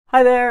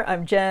Hi there,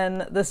 I'm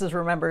Jen, this is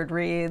Remembered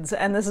Reads,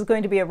 and this is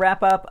going to be a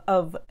wrap-up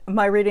of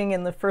my reading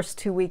in the first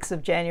 2 weeks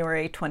of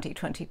January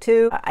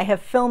 2022. I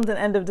have filmed an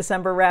end of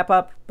December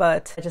wrap-up,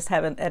 but I just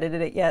haven't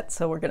edited it yet,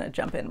 so we're going to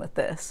jump in with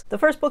this. The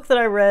first book that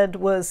I read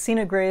was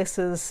Sina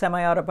Grace's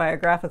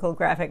semi-autobiographical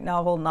graphic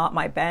novel, Not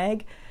My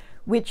Bag,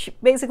 which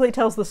basically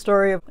tells the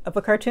story of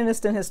a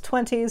cartoonist in his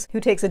 20s who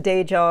takes a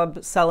day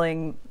job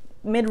selling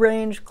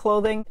mid-range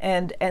clothing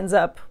and ends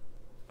up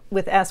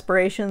with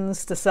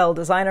aspirations to sell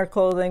designer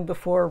clothing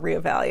before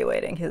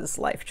reevaluating his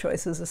life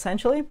choices,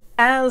 essentially.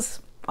 As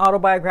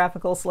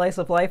autobiographical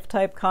slice-of-life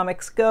type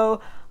comics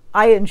go,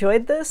 I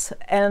enjoyed this,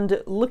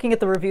 and looking at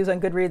the reviews on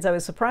Goodreads, I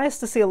was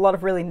surprised to see a lot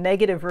of really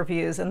negative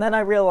reviews, and then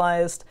I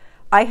realized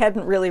I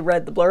hadn't really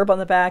read the blurb on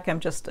the back. I'm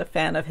just a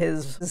fan of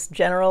his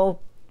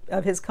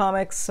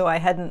comics, so I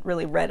hadn't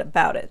really read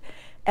about it.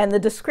 And the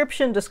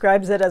description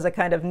describes it as a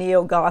kind of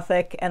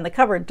neo-gothic, and the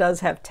cover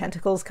does have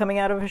tentacles coming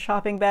out of a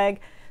shopping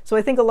bag. So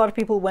I think a lot of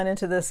people went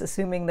into this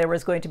assuming there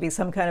was going to be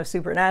some kind of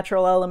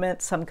supernatural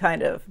element, some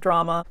kind of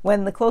drama,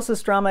 when the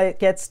closest drama it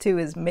gets to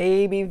is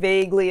maybe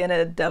vaguely in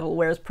a Devil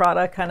Wears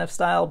Prada kind of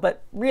style,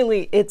 but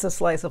really it's a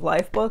slice of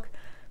life book.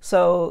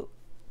 So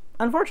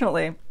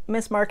unfortunately,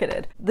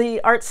 mismarketed. The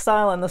art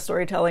style and the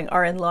storytelling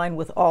are in line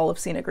with all of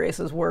Sina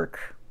Grace's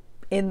work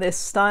in this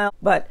style,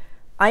 but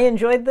I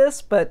enjoyed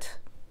this, but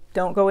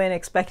don't go in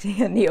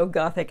expecting a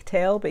neo-gothic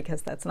tale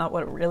because that's not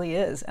what it really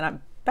is, and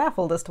I'm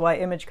baffled as to why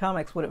Image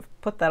Comics would have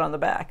put that on the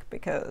back,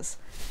 because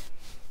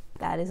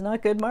that is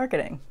not good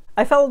marketing.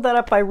 I followed that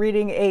up by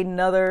reading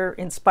another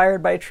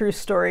inspired by true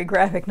story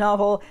graphic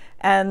novel,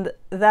 and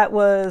that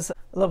was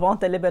Le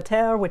Vent des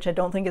Libertaires, which I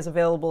don't think is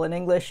available in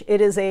English.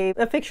 It is a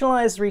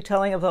fictionalized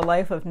retelling of the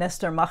life of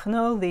Nestor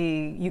Makhno,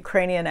 the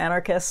Ukrainian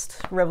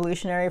anarchist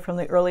revolutionary from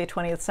the early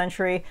 20th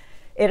century.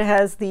 It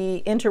has the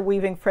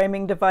interweaving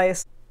framing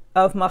device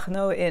of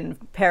Makhno in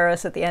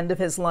Paris at the end of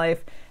his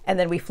life, and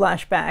then we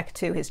flash back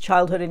to his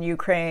childhood in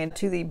Ukraine,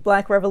 to the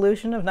Black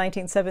Revolution of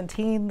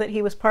 1917 that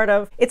he was part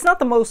of. It's not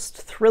the most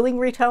thrilling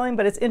retelling,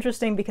 but it's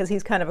interesting because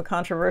he's kind of a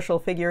controversial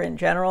figure in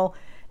general,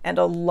 and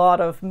a lot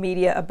of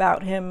media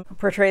about him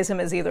portrays him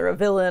as either a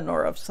villain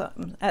or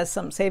as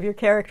some savior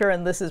character,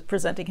 and this is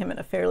presenting him in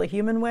a fairly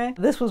human way.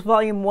 This was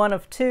volume 1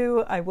 of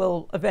 2. I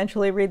will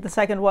eventually read the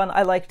second one.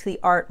 I liked the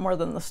art more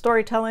than the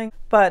storytelling,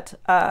 but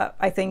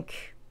I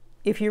think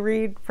if you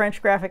read French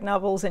graphic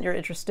novels and you're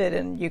interested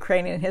in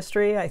Ukrainian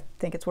history, I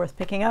think it's worth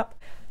picking up.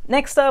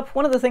 Next up,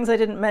 one of the things I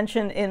didn't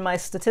mention in my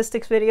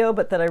statistics video,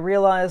 but that I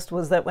realized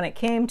was that when it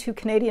came to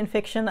Canadian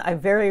fiction, I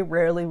very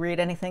rarely read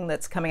anything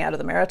that's coming out of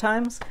the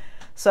Maritimes.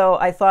 So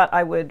I thought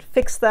I would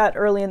fix that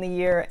early in the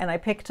year, and I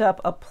picked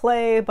up a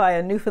play by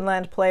a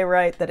Newfoundland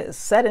playwright that is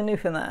set in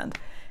Newfoundland,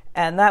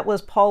 and that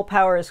was Paul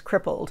Power's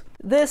Crippled.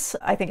 This,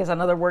 I think, is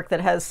another work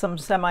that has some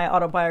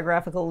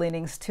semi-autobiographical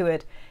leanings to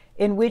it,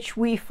 in which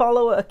we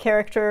follow a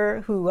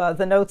character who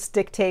the notes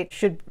dictate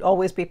should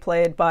always be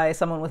played by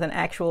someone with an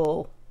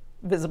actual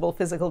visible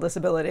physical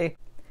disability.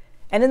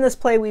 And in this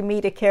play we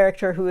meet a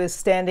character who is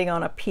standing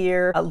on a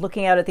pier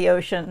looking out at the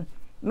ocean.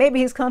 Maybe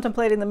he's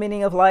contemplating the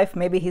meaning of life,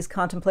 maybe he's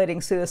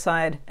contemplating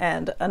suicide,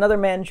 and another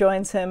man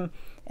joins him.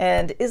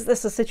 And is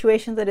this a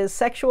situation that is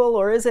sexual,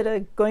 or is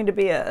it going to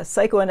be a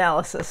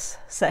psychoanalysis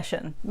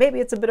session? Maybe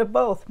it's a bit of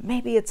both.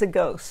 Maybe it's a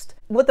ghost.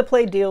 What the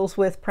play deals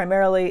with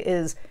primarily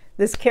is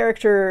this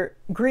character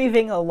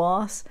grieving a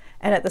loss,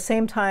 and at the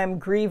same time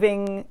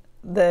grieving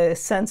the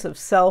sense of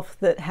self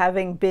that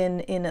having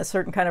been in a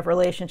certain kind of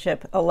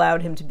relationship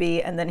allowed him to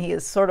be, and then he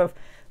is sort of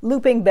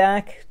looping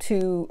back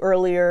to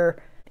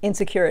earlier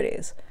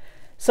insecurities.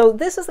 So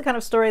this is the kind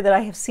of story that I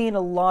have seen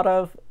a lot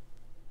of,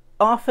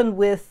 often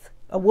with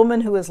a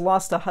woman who has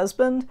lost a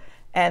husband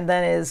and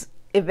then is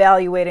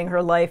evaluating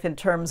her life in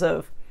terms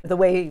of the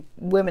way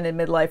women in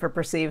midlife are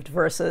perceived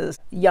versus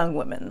young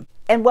women.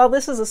 And while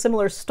this is a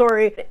similar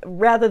story,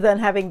 rather than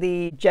having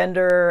the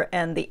gender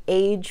and the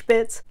age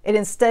bits, it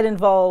instead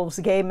involves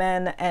gay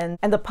men, and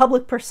the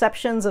public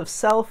perceptions of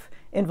self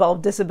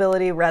involve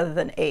disability rather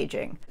than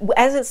aging.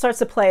 As it starts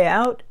to play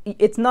out,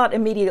 it's not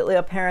immediately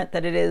apparent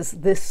that it is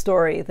this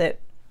story that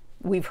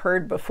we've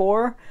heard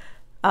before,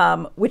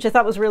 which I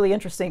thought was really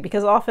interesting,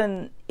 because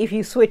often if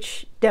you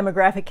switch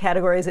demographic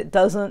categories, it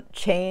doesn't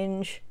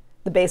change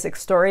the basic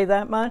story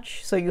that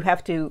much, so you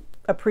have to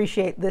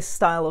appreciate this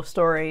style of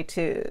story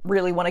to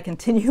really want to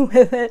continue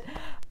with it.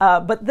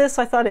 But this,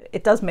 I thought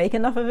it does make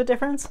enough of a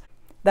difference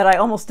that I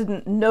almost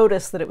didn't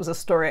notice that it was a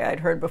story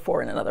I'd heard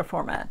before in another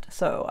format,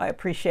 so I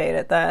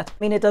appreciated that. I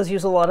mean, it does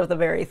use a lot of the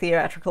very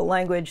theatrical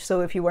language,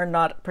 so if you are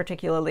not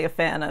particularly a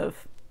fan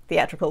of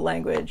theatrical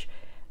language,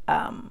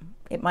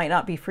 it might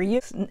not be for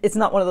you. It's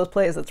not one of those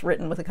plays that's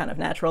written with a kind of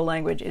natural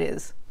language, it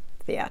is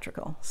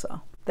theatrical,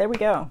 so there we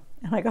go.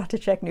 And I got to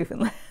check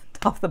Newfoundland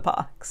off the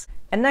box.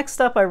 And next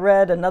up I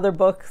read another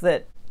book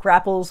that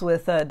grapples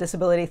with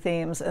disability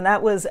themes, and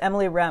that was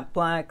Emily Rapp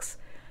Black's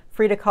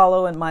Frida,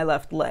 Kahlo, and My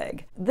Left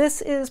Leg.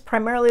 This is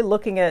primarily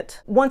looking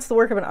at, once the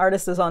work of an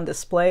artist is on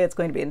display, it's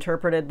going to be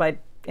interpreted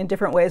in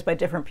different ways by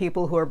different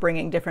people who are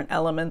bringing different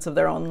elements of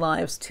their own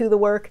lives to the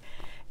work.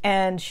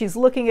 And she's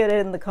looking at it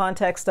in the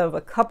context of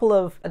a couple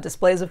of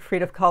displays of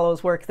Frida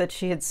Kahlo's work that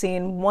she had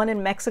seen, one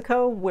in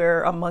Mexico,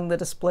 where among the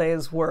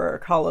displays were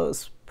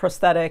Kahlo's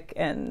prosthetic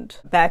and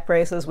back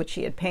braces, which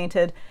she had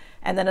painted.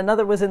 And then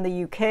another was in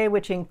the UK,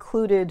 which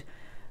included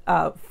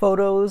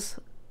photos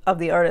of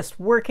the artist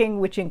working,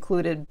 which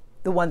included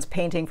the ones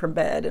painting from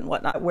bed and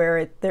whatnot,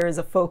 where there is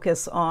a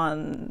focus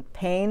on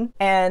pain.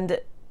 And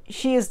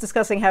she is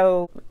discussing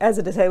how, as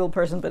a disabled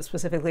person, but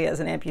specifically as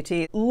an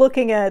amputee,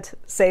 looking at,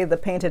 say, the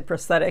painted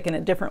prosthetic in a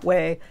different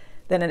way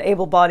than an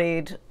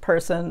able-bodied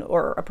person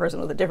or a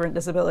person with a different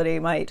disability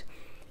might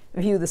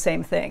view the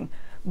same thing.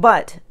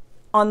 But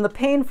on the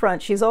pain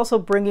front, she's also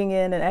bringing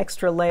in an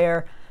extra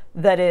layer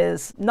that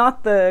is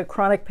not the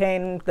chronic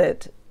pain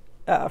that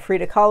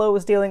Frida Kahlo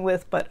was dealing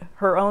with, but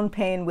her own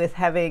pain with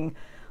having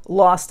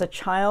lost a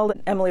child.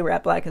 Emily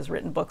Rapp Black has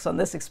written books on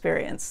this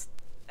experience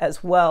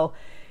as well.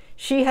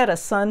 She had a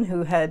son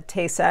who had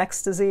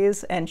Tay-Sachs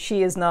disease, and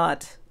she is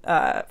not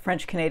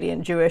French,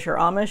 Canadian, Jewish, or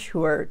Amish,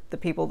 who are the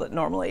people that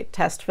normally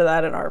test for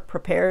that and are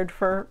prepared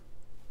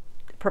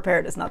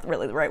is not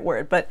really the right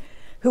word, but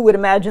who would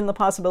imagine the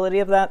possibility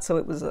of that. So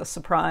it was a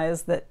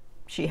surprise that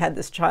she had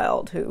this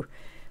child who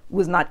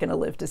was not going to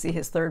live to see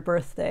his third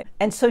birthday.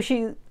 And so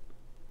she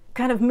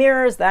kind of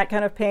mirrors that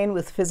kind of pain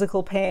with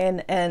physical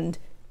pain and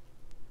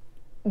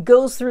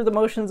goes through the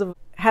motions of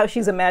how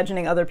she's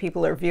imagining other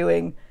people are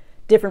viewing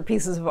different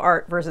pieces of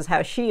art versus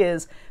how she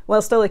is,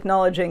 while still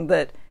acknowledging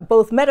that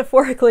both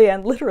metaphorically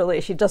and literally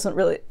she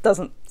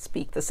doesn't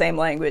speak the same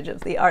language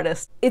of the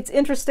artist. It's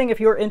interesting if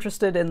you're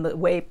interested in the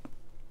way,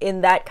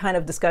 in that kind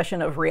of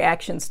discussion of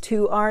reactions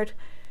to art.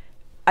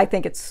 I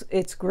think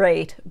it's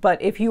great,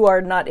 but if you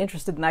are not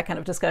interested in that kind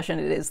of discussion,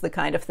 it is the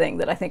kind of thing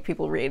that I think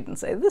people read and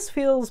say, this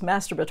feels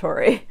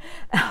masturbatory.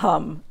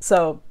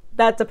 So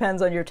that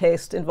depends on your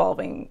taste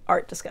involving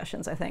art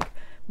discussions, I think.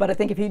 But I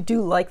think if you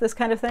do like this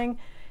kind of thing,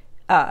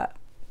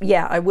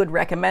 yeah, I would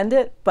recommend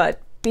it,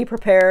 but be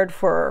prepared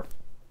for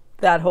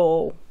that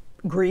whole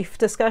grief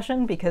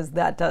discussion, because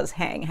that does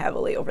hang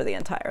heavily over the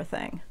entire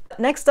thing.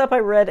 Next up, I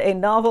read a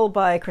novel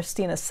by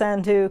Cristina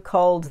Sandu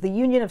called The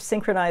Union of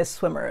Synchronised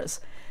Swimmers.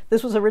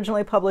 This was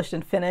originally published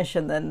in Finnish,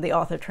 and then the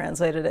author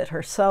translated it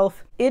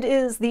herself. It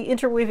is the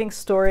interweaving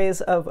stories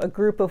of a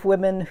group of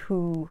women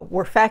who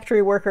were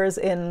factory workers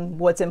in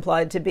what's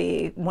implied to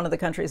be one of the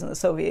countries in the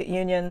Soviet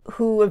Union,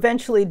 who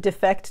eventually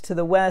defect to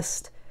the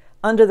West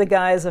under the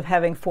guise of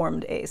having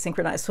formed a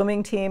synchronized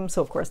swimming team.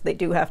 So of course they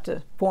do have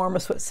to form a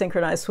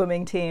synchronized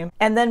swimming team.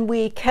 And then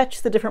we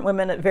catch the different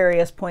women at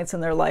various points in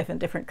their life in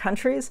different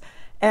countries.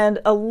 And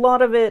a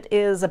lot of it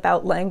is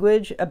about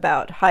language,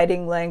 about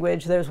hiding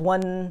language. There's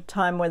one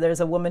time where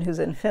there's a woman who's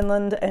in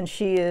Finland and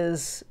she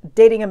is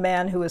dating a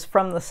man who is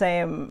from the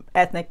same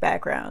ethnic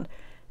background.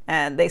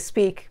 And they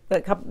speak,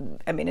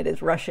 it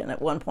is Russian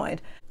at one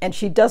point, and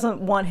she doesn't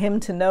want him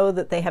to know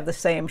that they have the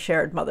same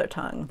shared mother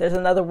tongue. There's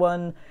another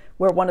one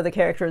where one of the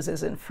characters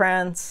is in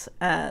France,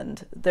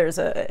 and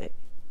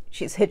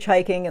she's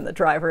hitchhiking and the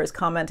driver is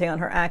commenting on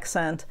her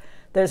accent.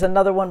 There's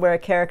another one where a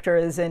character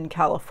is in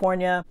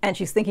California, and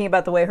she's thinking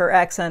about the way her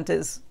accent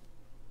is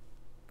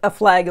a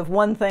flag of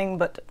one thing,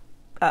 but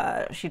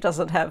she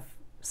doesn't have,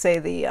 say,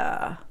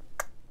 the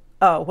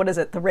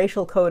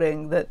racial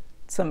coding that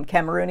some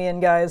Cameroonian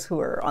guys who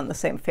are on the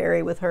same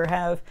ferry with her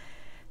have.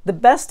 The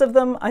best of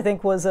them, I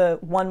think, was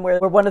one where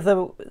one of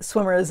the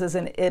swimmers is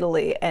in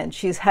Italy, and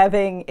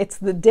it's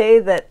the day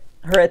that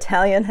her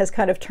Italian has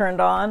kind of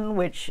turned on,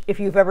 which if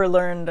you've ever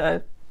learned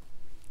a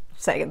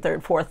second,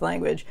 third, fourth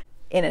language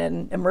in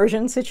an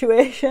immersion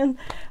situation,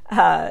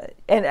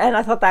 and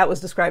I thought that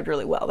was described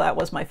really well. That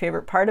was my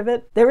favorite part of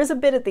it. There is a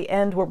bit at the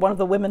end where one of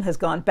the women has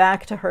gone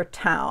back to her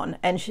town,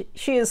 and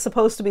she is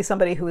supposed to be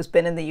somebody who has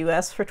been in the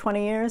US for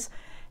 20 years.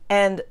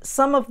 And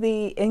some of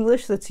the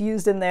English that's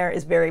used in there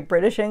is very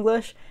British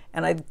English,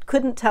 and I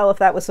couldn't tell if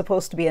that was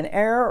supposed to be an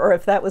error or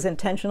if that was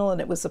intentional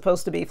and it was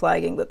supposed to be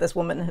flagging that this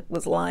woman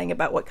was lying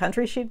about what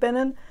country she'd been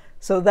in.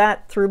 So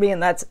that threw me,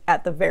 and that's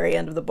at the very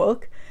end of the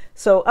book.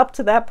 So up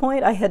to that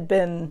point, I had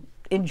been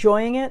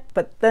enjoying it,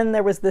 but then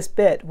there was this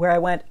bit where I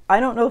went, I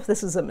don't know if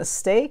this is a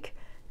mistake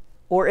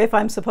or if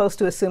I'm supposed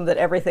to assume that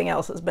everything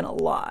else has been a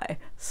lie.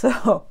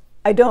 So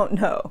I don't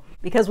know,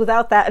 because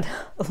without that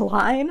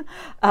line,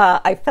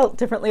 I felt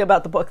differently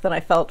about the book than I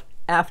felt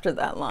after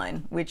that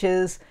line, which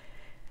is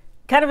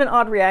kind of an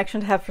odd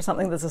reaction to have for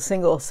something that's a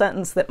single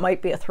sentence that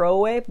might be a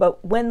throwaway,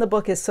 but when the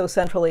book is so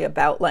centrally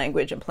about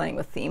language and playing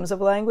with themes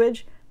of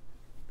language,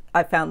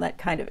 I found that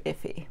kind of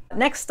iffy.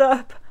 Next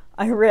up,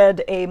 I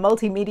read a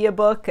multimedia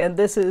book, and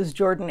this is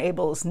Jordan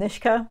Abel's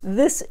Nishga.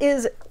 This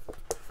is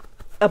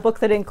a book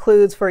that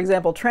includes, for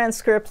example,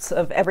 transcripts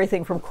of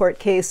everything from court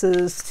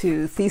cases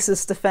to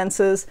thesis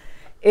defenses.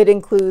 It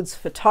includes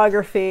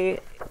photography,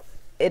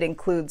 it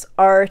includes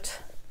art,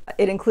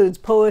 it includes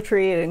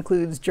poetry, it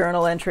includes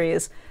journal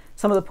entries.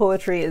 Some of the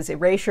poetry is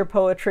erasure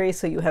poetry,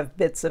 so you have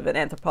bits of an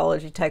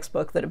anthropology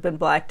textbook that have been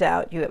blacked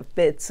out, you have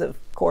bits of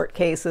court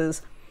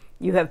cases,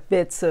 you have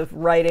bits of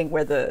writing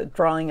where the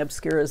drawing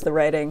obscures the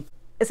writing.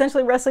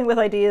 essentially wrestling with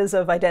ideas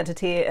of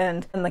identity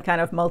and the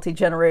kind of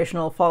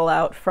multi-generational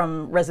fallout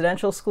from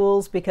residential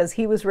schools, because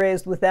he was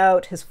raised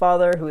without his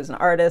father, who is an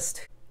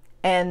artist,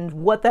 and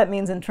what that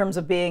means in terms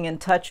of being in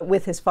touch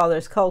with his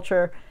father's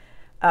culture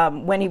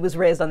when he was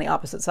raised on the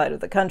opposite side of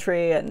the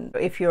country. And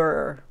if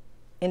your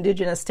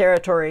indigenous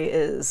territory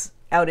is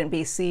out in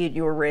BC and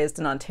you were raised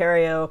in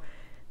Ontario,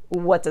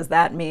 what does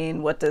that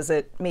mean? What does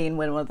it mean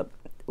when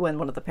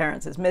one of the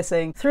parents is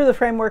missing? Through the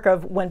framework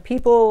of when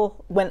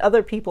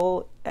other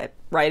people at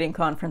writing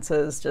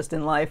conferences, just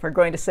in life, are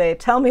going to say,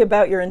 tell me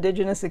about your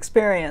indigenous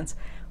experience,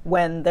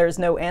 when there's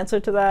no answer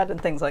to that,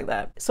 and things like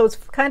that. So it's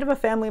kind of a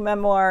family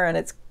memoir, and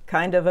it's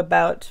kind of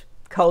about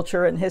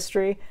culture and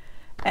history.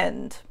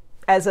 And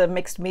as a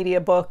mixed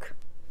media book,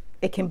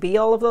 it can be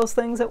all of those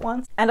things at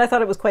once. And I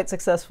thought it was quite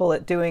successful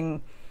at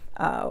doing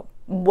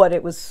what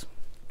it was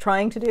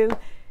trying to do.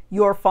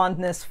 Your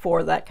fondness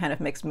for that kind of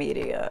mixed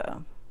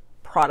media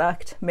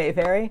product may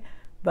vary,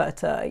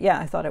 but yeah,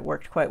 I thought it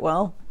worked quite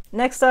well.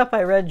 Next up,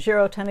 I read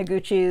Jirō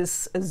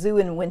Taniguchi's A Zoo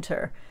in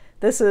Winter.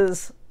 This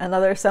is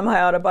another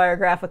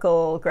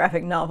semi-autobiographical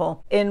graphic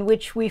novel in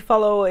which we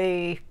follow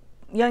a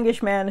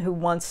youngish man who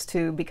wants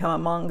to become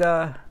a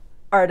manga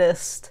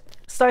artist,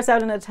 starts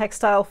out in a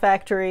textile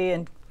factory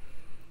and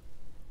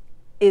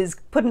is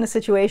put in a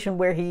situation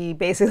where he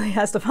basically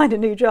has to find a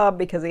new job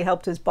because he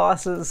helped his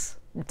boss's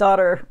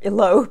daughter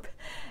elope,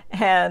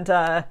 and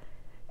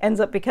ends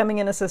up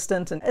becoming an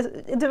assistant and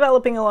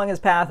developing along his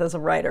path as a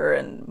writer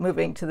and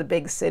moving to the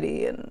big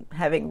city and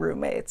having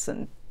roommates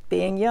and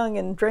being young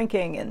and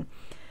drinking and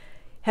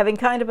having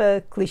kind of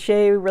a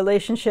cliche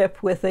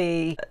relationship with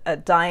a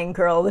dying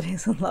girl that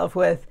he's in love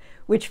with,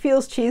 which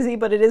feels cheesy,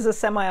 but it is a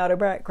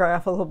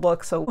semi-autobiographical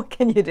book, so what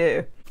can you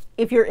do?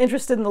 If you're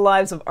interested in the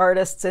lives of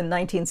artists in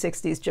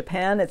 1960s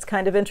Japan, it's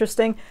kind of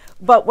interesting.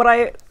 But what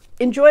I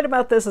enjoyed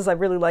about this is I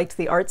really liked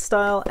the art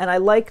style, and I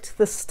liked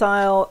the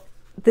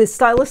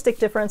stylistic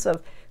difference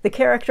of the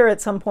character at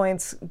some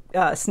points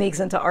sneaks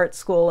into art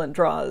school and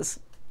draws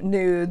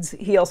nudes.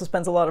 He also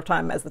spends a lot of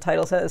time, as the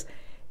title says,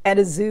 at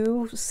a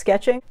zoo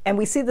sketching. And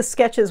we see the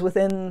sketches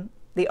within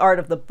the art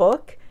of the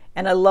book,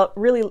 and I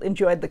really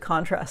enjoyed the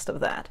contrast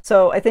of that.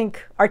 So I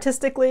think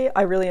artistically,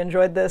 I really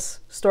enjoyed this.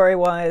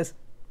 Story-wise,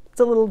 it's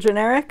a little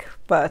generic,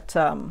 but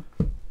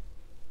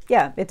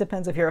yeah, it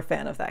depends if you're a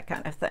fan of that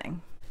kind of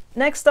thing.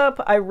 Next up,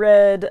 I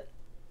read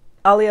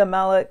Alia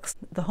Malek's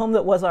The Home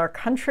That Was Our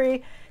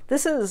Country.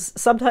 This is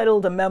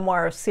subtitled A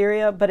Memoir of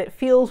Syria, but it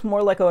feels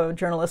more like a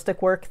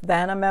journalistic work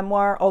than a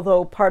memoir,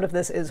 although part of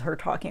this is her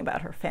talking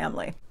about her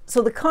family.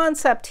 So the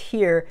concept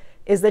here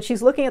is that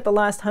she's looking at the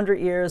last 100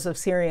 years of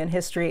Syrian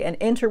history and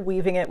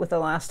interweaving it with the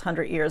last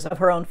 100 years of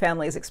her own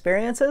family's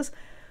experiences,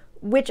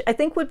 which I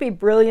think would be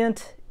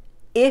brilliant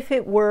if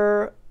it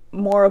were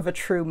more of a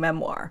true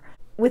memoir.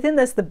 Within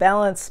this, the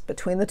balance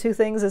between the two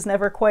things is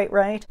never quite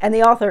right, and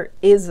the author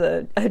is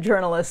a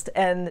journalist,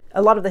 and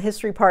a lot of the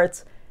history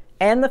parts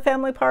and the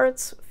family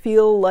parts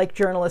feel like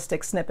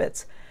journalistic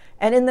snippets.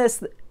 And in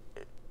this,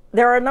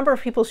 there are a number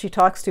of people she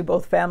talks to,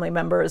 both family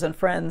members and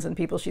friends and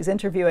people she's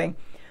interviewing,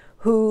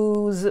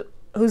 whose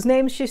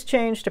names she's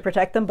changed to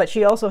protect them, but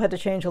she also had to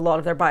change a lot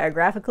of their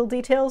biographical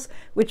details,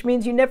 which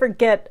means you never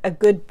get a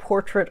good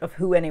portrait of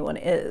who anyone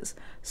is.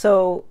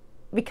 So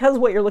because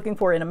what you're looking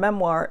for in a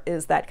memoir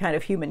is that kind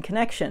of human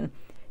connection,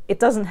 it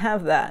doesn't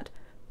have that.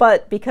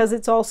 But because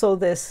it's also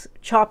this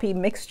choppy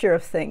mixture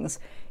of things,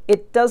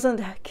 it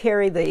doesn't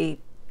carry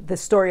the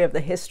story of the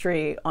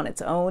history on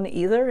its own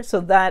either, so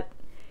that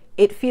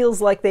it feels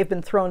like they've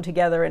been thrown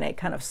together in a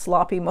kind of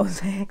sloppy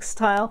mosaic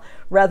style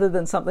rather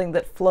than something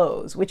that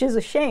flows, which is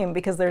a shame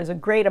because there's a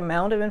great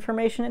amount of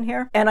information in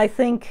here. And I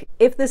think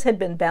if this had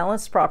been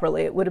balanced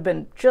properly, it would have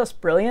been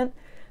just brilliant,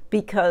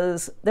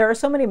 because there are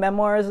so many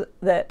memoirs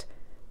that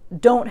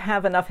don't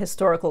have enough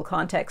historical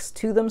context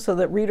to them, so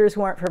that readers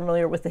who aren't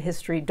familiar with the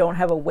history don't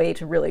have a way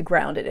to really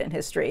ground it in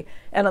history.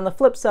 And on the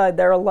flip side,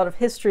 there are a lot of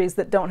histories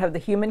that don't have the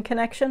human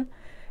connection.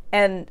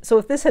 And so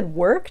if this had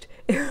worked,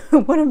 it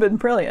would have been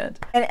brilliant.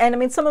 And I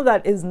mean, some of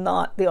that is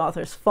not the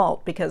author's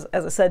fault, because,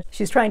 as I said,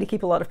 she's trying to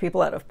keep a lot of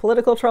people out of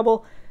political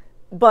trouble,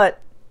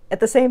 but at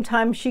the same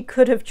time, she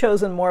could have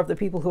chosen more of the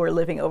people who are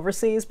living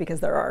overseas, because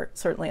there are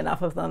certainly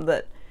enough of them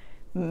that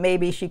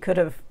maybe she could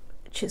have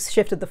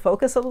shifted the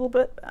focus a little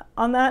bit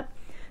on that.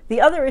 The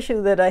other issue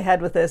that I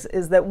had with this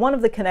is that one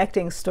of the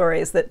connecting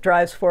stories that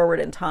drives forward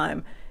in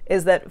time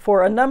is that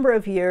for a number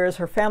of years,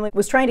 her family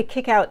was trying to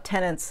kick out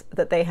tenants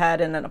that they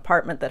had in an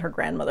apartment that her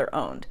grandmother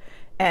owned.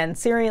 And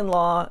Syrian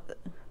law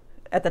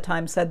at the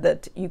time said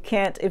that you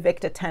can't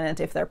evict a tenant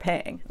if they're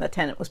paying. The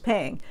tenant was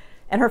paying.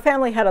 And her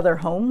family had other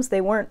homes.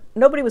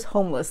 Nobody was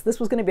homeless. This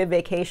was going to be a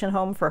vacation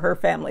home for her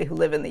family who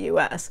live in the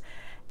US.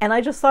 And I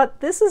just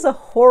thought, this is a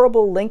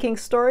horrible linking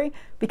story,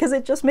 because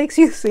it just makes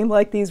you seem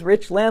like these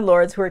rich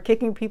landlords who are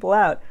kicking people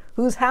out,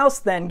 whose house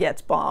then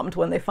gets bombed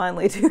when they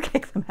finally do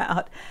kick them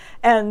out.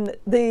 And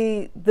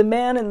the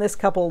man in this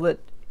couple that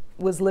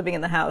was living in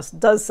the house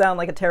does sound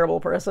like a terrible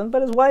person,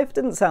 but his wife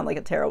didn't sound like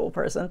a terrible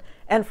person.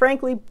 And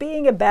frankly,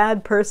 being a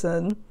bad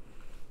person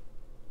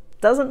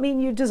doesn't mean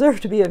you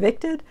deserve to be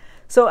evicted.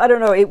 So I don't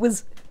know, it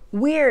was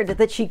weird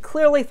that she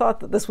clearly thought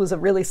that this was a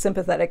really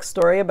sympathetic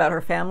story about her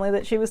family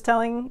that she was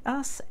telling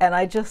us, and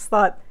I just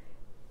thought,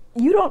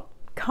 you don't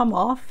come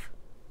off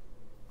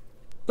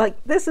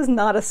like this is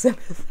not a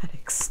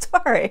sympathetic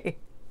story.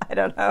 I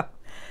don't know.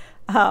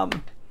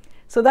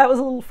 So that was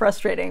a little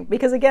frustrating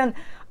because, again,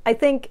 I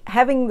think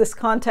having this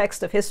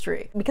context of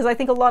history, because I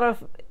think a lot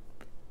of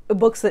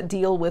books that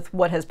deal with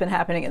what has been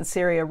happening in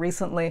Syria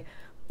recently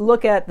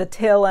look at the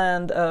tail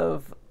end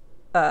of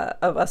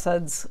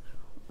Assad's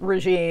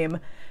regime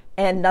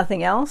and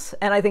nothing else.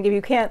 And I think if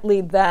you can't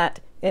lead that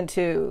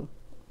into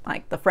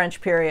like the French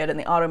period and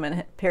the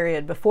Ottoman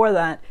period before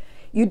that,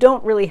 you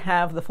don't really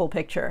have the full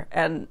picture.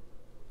 And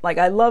like,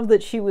 I love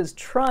that she was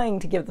trying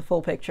to give the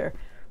full picture,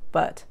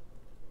 but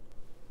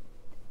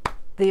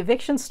the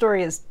eviction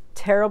story is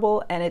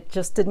terrible and it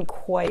just didn't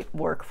quite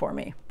work for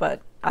me,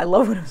 but I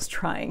love what it was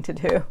trying to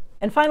do.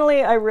 And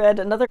finally, I read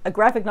a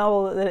graphic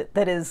novel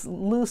that is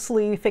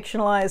loosely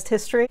fictionalized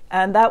history,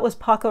 and that was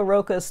Paco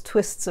Roca's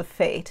Twists of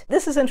Fate.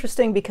 This is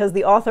interesting because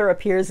the author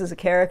appears as a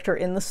character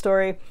in the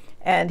story,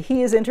 and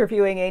he is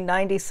interviewing a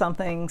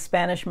 90-something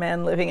Spanish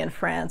man living in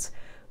France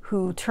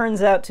who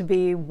turns out to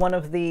be one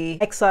of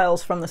the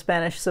exiles from the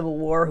Spanish Civil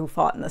War who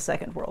fought in the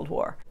Second World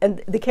War.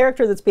 And the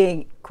character that's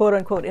being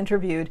quote-unquote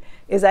interviewed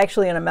is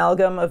actually an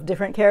amalgam of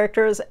different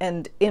characters,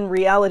 and in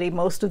reality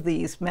most of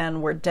these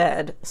men were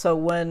dead. So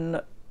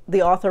when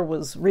the author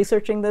was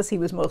researching this, he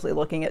was mostly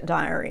looking at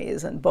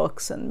diaries and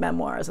books and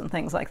memoirs and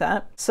things like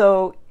that.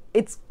 So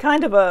it's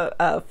kind of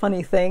a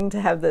funny thing to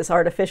have this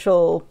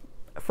artificial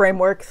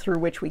framework through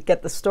which we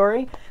get the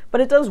story, but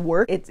it does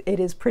work. It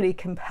is pretty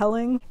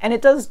compelling, and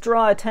it does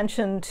draw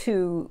attention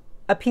to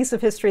a piece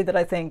of history that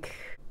I think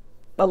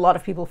a lot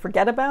of people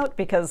forget about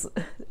because,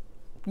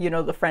 you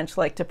know, the French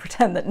like to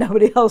pretend that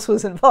nobody else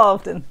was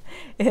involved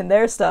in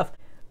their stuff.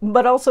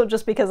 But also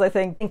just because I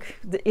think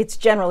it's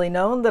generally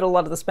known that a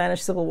lot of the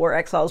Spanish Civil War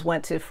exiles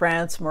went to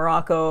France,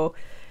 Morocco,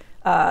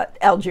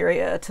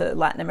 Algeria, to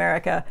Latin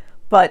America.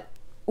 But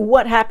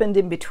what happened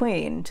in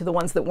between, to the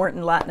ones that weren't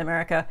in Latin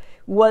America,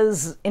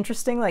 was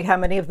interesting. Like how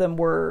many of them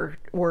were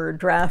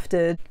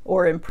drafted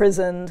or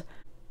imprisoned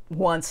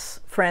once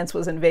France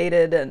was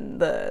invaded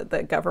and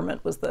the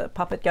government was the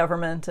puppet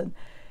government.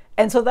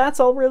 And so that's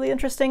all really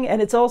interesting.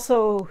 And it's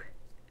also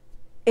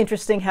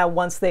interesting how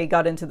once they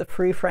got into the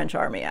Free-French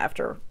army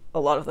after a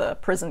lot of the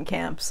prison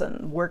camps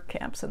and work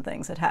camps and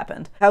things had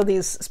happened, how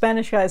these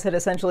Spanish guys had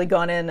essentially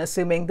gone in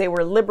assuming they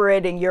were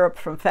liberating Europe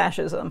from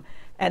fascism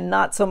and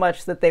not so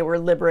much that they were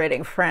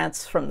liberating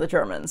France from the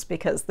Germans,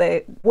 because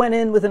they went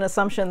in with an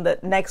assumption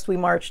that next we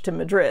march to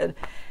Madrid.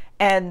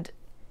 And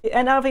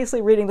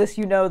obviously reading this,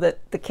 you know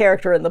that the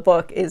character in the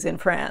book is in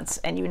France,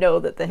 and you know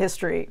that the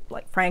history,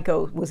 like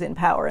Franco was in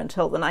power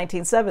until the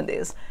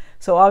 1970s.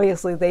 So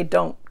obviously they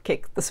don't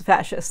kick the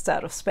fascists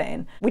out of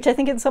Spain, which I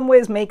think in some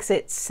ways makes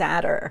it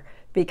sadder,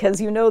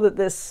 because you know that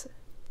this,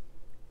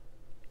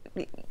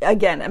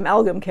 again,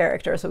 amalgam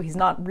character, so he's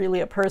not really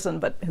a person,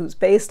 but who's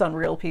based on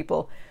real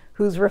people,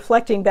 who's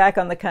reflecting back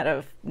on the kind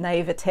of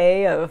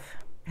naivete of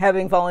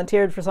having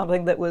volunteered for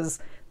something that was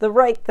the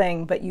right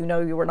thing, but you know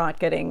you were not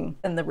getting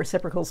and the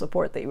reciprocal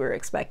support that you were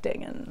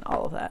expecting and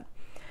all of that.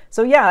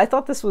 So yeah, I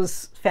thought this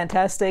was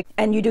fantastic,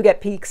 and you do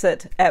get peeks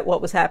at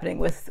what was happening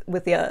with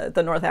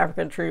the North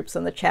African troops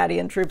and the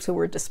Chadian troops who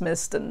were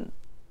dismissed and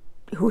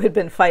who had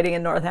been fighting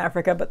in North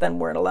Africa but then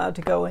weren't allowed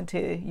to go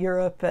into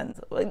Europe. And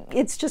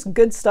it's just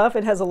good stuff.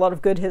 It has a lot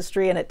of good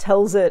history, and it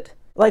tells it,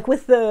 like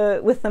with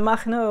the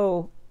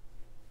Machno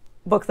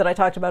book that I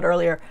talked about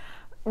earlier.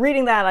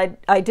 Reading that,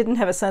 I didn't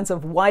have a sense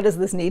of why does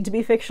this need to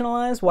be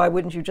fictionalized? Why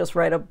wouldn't you just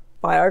write a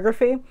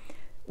biography?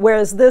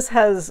 Whereas this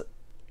has,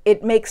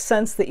 it makes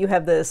sense that you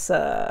have this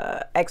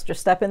extra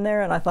step in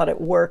there, and I thought it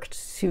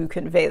worked to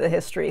convey the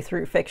history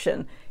through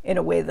fiction in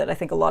a way that I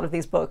think a lot of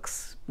these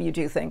books, you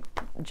do think,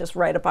 just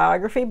write a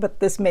biography, but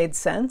this made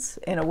sense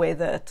in a way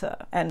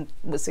that, and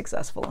was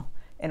successful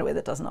in a way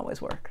that doesn't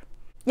always work.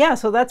 Yeah,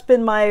 so that's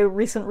been my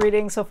recent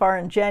reading so far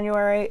in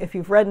January. If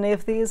you've read any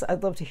of these,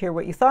 I'd love to hear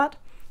what you thought.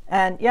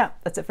 And yeah,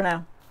 that's it for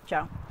now.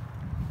 Ciao.